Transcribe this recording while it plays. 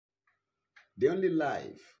The only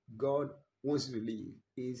life God wants you to live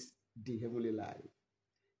is the heavenly life.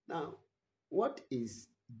 Now, what is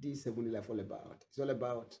this heavenly life all about? It's all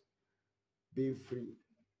about being free,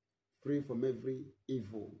 free from every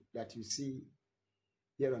evil that you see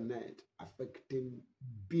here on earth affecting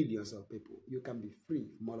billions of people. You can be free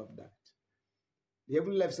from all of that. The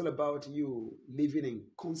heavenly life is all about you living in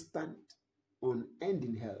constant,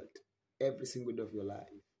 unending health every single day of your life.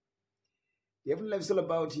 The heavenly life is all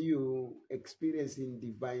about you experiencing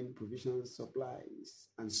divine provisions, supplies,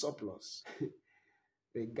 and surplus.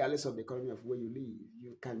 Regardless of the economy of where you live,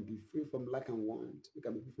 you can be free from lack and want. You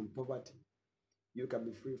can be free from poverty. You can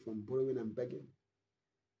be free from borrowing and begging.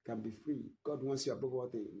 You can be free. God wants you above all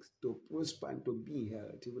things to prosper and to be in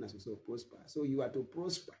health, even as you so prosper. So you are to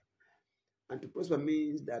prosper. And to prosper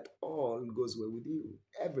means that all goes well with you.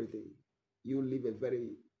 Everything. You live a very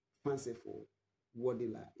fanciful, worthy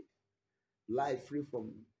life. Life free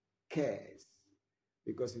from cares.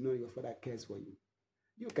 Because you know your Father cares for you.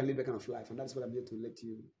 You can live that kind of life. And that's what I'm here to let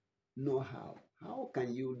you know how. How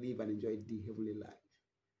can you live and enjoy the heavenly life?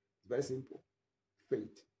 It's very simple.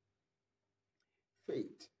 Faith.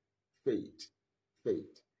 Faith. Faith.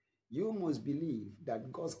 Faith. You must believe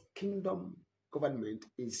that God's kingdom government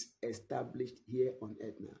is established here on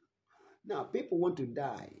earth now. Now, people want to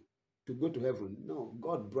die to go to heaven. No,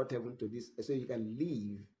 God brought heaven to this so you can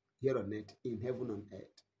live here on earth, in heaven on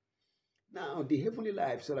earth. Now, the heavenly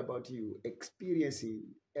life is all about you experiencing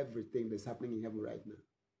everything that's happening in heaven right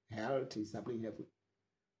now. Health is happening in heaven.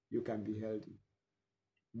 You can be healthy.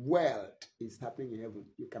 Wealth is happening in heaven.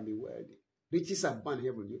 You can be wealthy. Riches abound in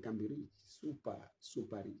heaven. You can be rich. Super,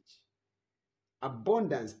 super rich.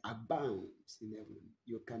 Abundance abounds in heaven.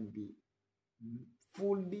 You can be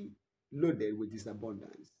fully loaded with this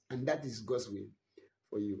abundance. And that is God's will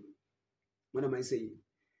for you. What am I saying?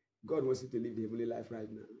 God wants you to live the heavenly life right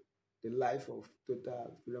now. The life of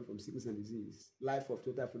total freedom from sickness and disease. Life of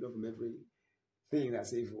total freedom from everything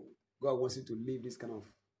that's evil. God wants you to live this kind of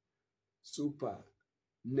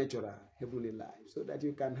supernatural heavenly life so that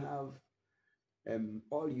you can have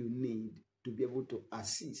all you need to be able to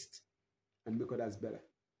assist and make others better.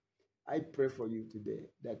 I pray for you today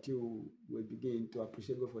that you will begin to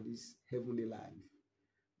appreciate God for this heavenly life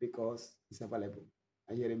because it's available.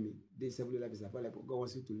 Are you hearing me? This heavenly life is available. God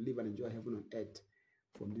wants you to live and enjoy heaven on earth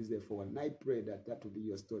from this day forward. And I pray that that will be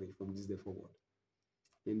your story from this day forward.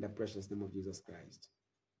 In the precious name of Jesus Christ.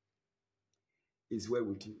 It's well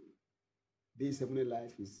with you. This heavenly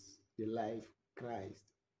life is the life Christ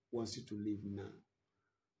wants you to live now.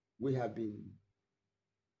 We have been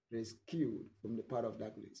rescued from the power of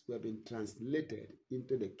darkness. We have been translated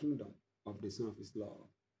into the kingdom of the Son of His love.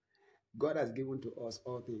 God has given to us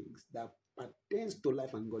all things that pertains to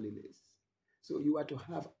life and godliness. So you are to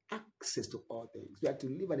have access to all things. You are to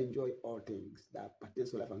live and enjoy all things that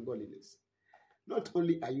pertains to life and godliness. Not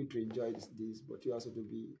only are you to enjoy this, but you are also to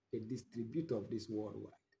be a distributor of this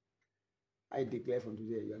worldwide. I declare from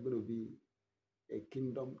today, you are going to be a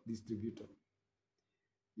kingdom distributor.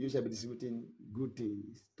 You shall be distributing good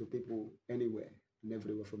things to people anywhere and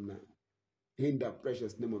everywhere from now. In the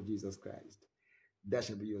precious name of Jesus Christ. That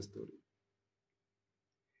shall be your story.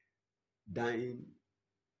 Thine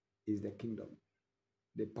is the kingdom,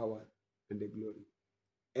 the power, and the glory.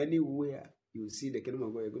 Anywhere you see the kingdom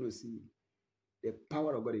of God, you're going to see the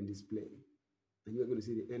power of God in display. And you're going to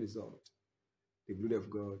see the end result, the glory of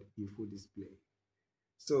God in full display.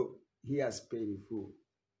 So He has paid in full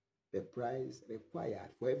the price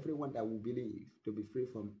required for everyone that will believe to be free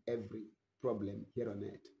from every problem here on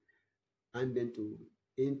earth, and then to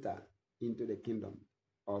enter into the kingdom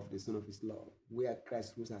of the Son of His love, where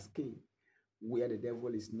Christ rules as King, where the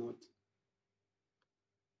devil is not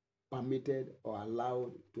permitted or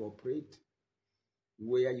allowed to operate,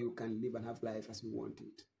 where you can live and have life as you want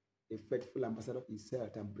it. A faithful ambassador of His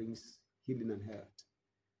health and brings healing and health.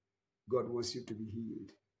 God wants you to be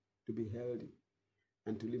healed, to be healthy,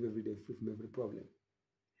 and to live every day free from every problem.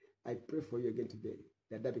 I pray for you again today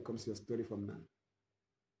that that becomes your story from now.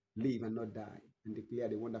 Live and not die, and declare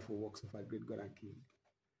the wonderful works of our great God and King.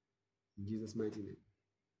 In Jesus' mighty name,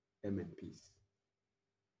 amen. Peace.